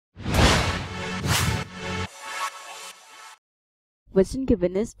Question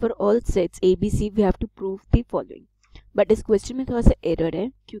given is for all sets A B C we have to prove the following. But इस question में थोड़ा सा error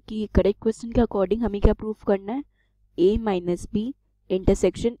है, क्योंकि करेक्ट क्वेश्चन के अकॉर्डिंग हमें क्या प्रूव करना है, a minus B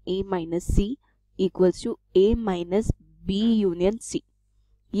intersection a minus C equals to a minus B union C,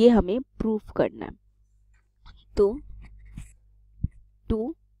 ये हमें प्रूव करना है। तो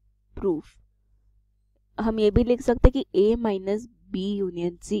टू प्रूफ हम ये भी लिख सकते हैं कि a minus B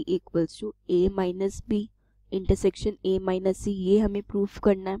union C equals to a minus B intersection a minus सी, ये हमें प्रूफ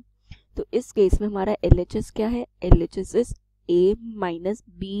करना है। तो इस केस में हमारा LHS क्या है, LHS is a minus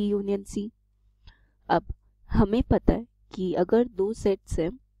B union C. अब हमें पता है कि अगर दो सेट्स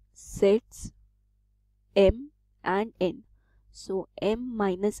हैं, sets m and n, so m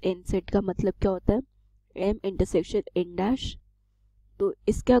minus n set का मतलब क्या होता है, m इंटरसेक्शन n डैश। तो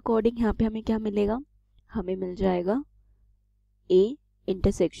इसके अकॉर्डिंग यहाँ पे हमें क्या मिलेगा, हमें मिल जाएगा a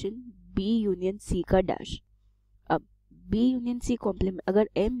intersection b union c का डैश। अब b यूनियन c कॉम्प्लीमेंट, अगर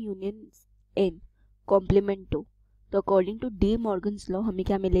m यूनियन n कॉम्प्लीमेंट हो तो according to D Morgan's law हमें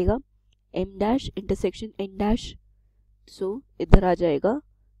क्या मिलेगा, m dash intersection n dash. सो इधर आ जाएगा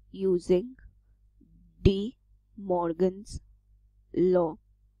यूजिंग डी मॉर्गन्स लॉ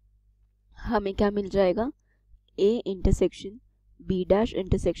हमें क्या मिल जाएगा, a intersection b dash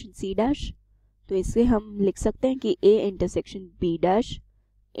intersection c dash. तो इसे हम लिख सकते हैं कि a intersection b dash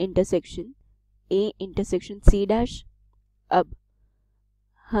intersection a intersection c dash. अब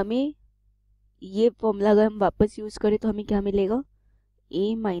हमें ये फॉर्मूला अगर हम वापस यूज करें तो हमें क्या मिलेगा,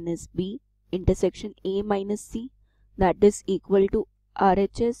 a minus B intersection a minus see that is equal to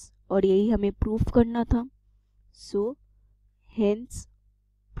RHS, और यही हमें प्रूफ करना था। So hence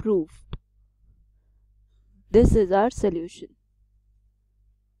proofed, this is our solution.